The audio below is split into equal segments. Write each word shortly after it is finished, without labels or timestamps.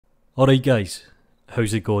Alright guys,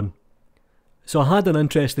 how's it going? So I had an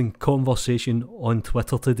interesting conversation on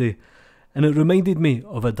Twitter today and it reminded me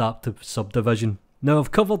of adaptive subdivision. Now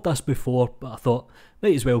I've covered this before, but I thought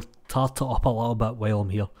might as well tart it up a little bit while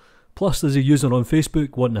I'm here. Plus there's a user on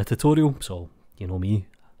Facebook wanting a tutorial, so you know me,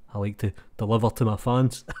 I like to deliver to my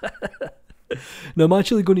fans. Now I'm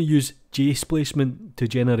actually going to use JSplacement to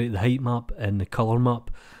generate the height map and the colour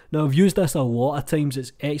map. Now I've used this a lot of times.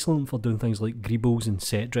 It's excellent for doing things like greebles and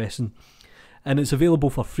set dressing, and it's available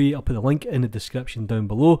for free. I'll put the link in the description down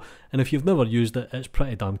below, and if you've never used it, it's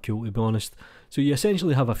pretty damn cool to be honest. So you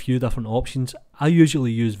essentially have a few different options. I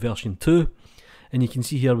usually use version 2, and you can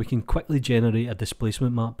see here we can quickly generate a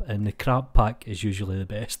displacement map, and the crab pack is usually the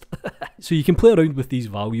best. So you can play around with these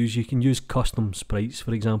values. You can use custom sprites,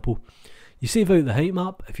 for example. You save out the height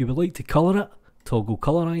map. If you would like to colour it, toggle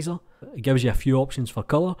colorizer. It gives you a few options for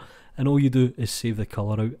colour, and all you do is save the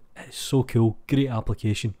colour out. It's so cool, great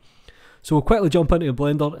application. So we'll quickly jump into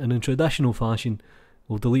Blender, and in traditional fashion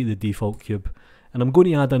we'll delete the default cube, and I'm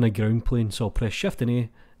going to add in a ground plane, so I'll press Shift and A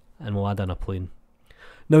and we'll add in a plane.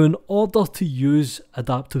 Now in order to use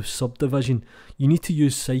adaptive subdivision you need to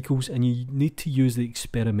use cycles, and you need to use the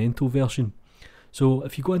experimental version. So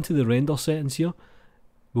if you go into the render settings here,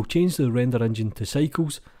 we'll change the render engine to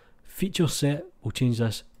cycles. Feature set, we'll change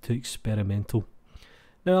this to experimental.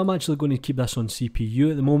 Now I'm actually going to keep this on CPU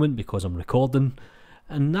at the moment because I'm recording,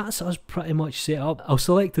 and that's us pretty much set up. I'll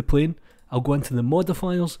select the plane, I'll go into the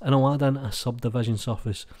modifiers, and I'll add in a subdivision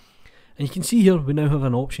surface. And you can see here we now have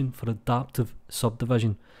an option for adaptive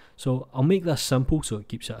subdivision. So I'll make this simple so it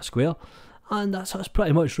keeps it a square, and that's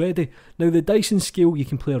pretty much ready. Now the Dyson scale you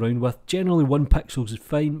can play around with. Generally 1 pixel is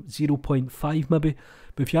fine, 0.5 maybe,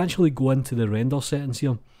 but if you actually go into the render settings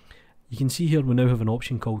here, you can see here we now have an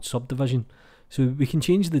option called subdivision. So we can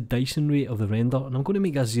change the Dyson rate of the render, and I'm going to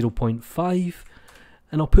make that 0.5,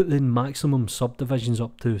 and I'll put the maximum subdivisions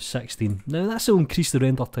up to 16. Now this will increase the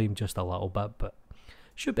render time just a little bit, but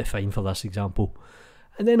should be fine for this example.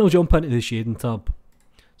 And then I'll jump into the shading tab.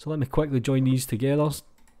 So let me quickly join these together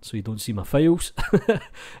so you don't see my files. And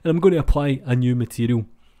I'm going to apply a new material.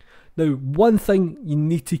 Now one thing you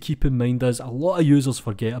need to keep in mind is, a lot of users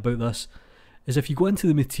forget about this, is if you go into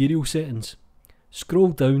the material settings, scroll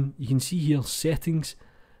down, you can see here settings,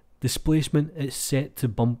 displacement, it's set to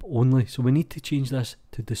bump only, so we need to change this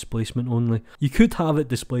to displacement only. You could have it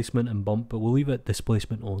displacement and bump, but we'll leave it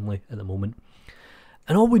displacement only at the moment.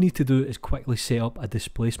 And all we need to do is quickly set up a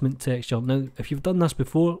displacement texture. Now if you've done this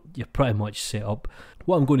before, you're pretty much set up.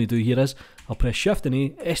 What I'm going to do here is, I'll press Shift and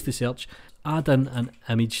A, S to search, add in an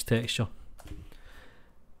image texture.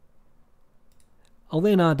 I'll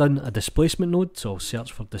then add in a displacement node, so I'll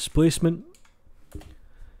search for displacement.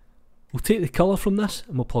 We'll take the colour from this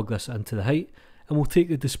and we'll plug this into the height, and we'll take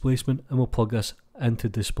the displacement and we'll plug this into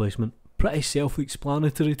displacement. Pretty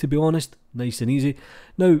self-explanatory to be honest, nice and easy.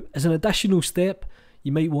 Now as an additional step,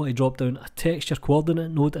 you might want to drop down a texture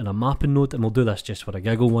coordinate node and a mapping node, and we'll do this just for a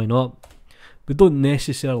giggle, why not? We don't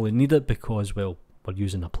necessarily need it because, well, we're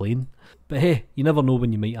using a plane, but hey, you never know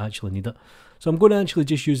when you might actually need it. So I'm going to actually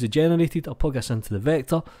just use the generated. I'll plug this into the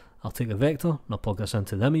vector, I'll take the vector and I'll plug this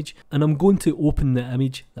into the image, and I'm going to open the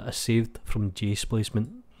image that I saved from JSplacement.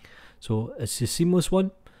 So it's the seamless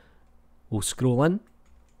one. We'll scroll in,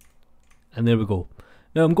 and there we go.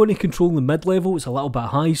 Now I'm going to control the mid level, it's a little bit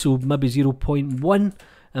high, so maybe 0.1.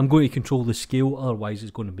 I'm going to control the scale, otherwise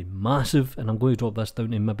it's going to be massive, and I'm going to drop this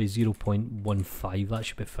down to maybe 0.15, that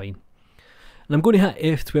should be fine. And I'm going to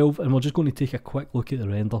hit F12, and we're just going to take a quick look at the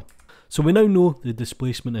render. So we now know the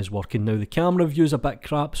displacement is working. Now the camera view is a bit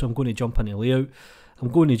crap, so I'm going to jump into layout. I'm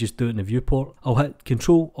going to just do it in the viewport. I'll hit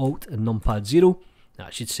Control Alt and numpad 0.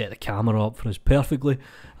 That should set the camera up for us perfectly.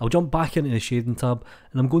 I'll jump back into the shading tab,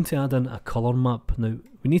 and I'm going to add in a colour map. Now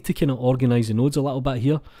we need to kind of organise the nodes a little bit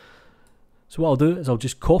here. So what I'll do is I'll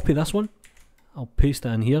just copy this one, I'll paste it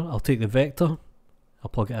in here, I'll take the vector, I'll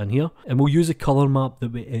plug it in here, and we'll use the colour map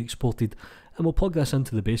that we exported, and we'll plug this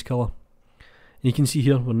into the base colour. And you can see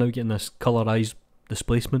here we're now getting this colorized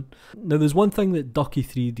displacement. Now there's one thing that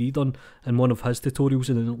Ducky3D done in one of his tutorials,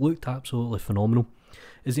 and it looked absolutely phenomenal,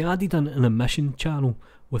 is he added in an emission channel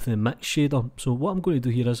with the mix shader. So what I'm going to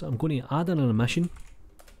do here is I'm going to add in an emission.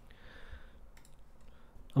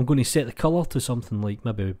 I'm going to set the colour to something like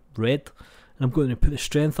maybe red, and I'm going to put the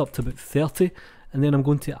strength up to about 30, and then I'm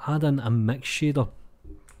going to add in a mix shader.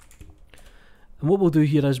 And what we'll do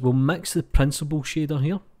here is we'll mix the principal shader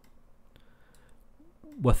here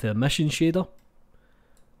with the emission shader.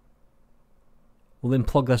 We'll then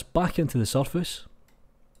plug this back into the surface.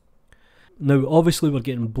 Now obviously we're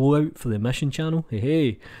getting blowout for the emission channel,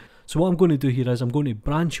 hey. So what I'm going to do here is I'm going to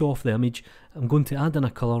branch off the image, I'm going to add in a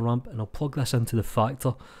colour ramp, and I'll plug this into the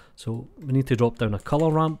factor. So we need to drop down a colour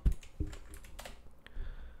ramp. We'll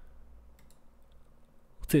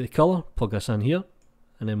take the colour, plug this in here,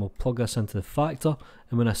 and then we'll plug this into the factor,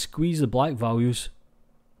 and when I squeeze the black values,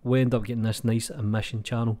 we end up getting this nice emission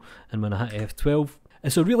channel. And when I hit F12,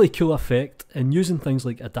 it's a really cool effect, and using things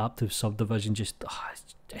like adaptive subdivision it's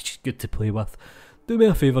just good to play with. Do me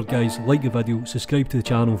a favour guys, like the video, subscribe to the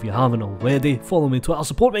channel if you haven't already, follow me on Twitter,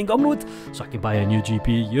 support me in Gumroad so I can buy a new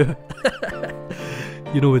GPU.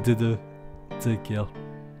 You know what to do. Take care.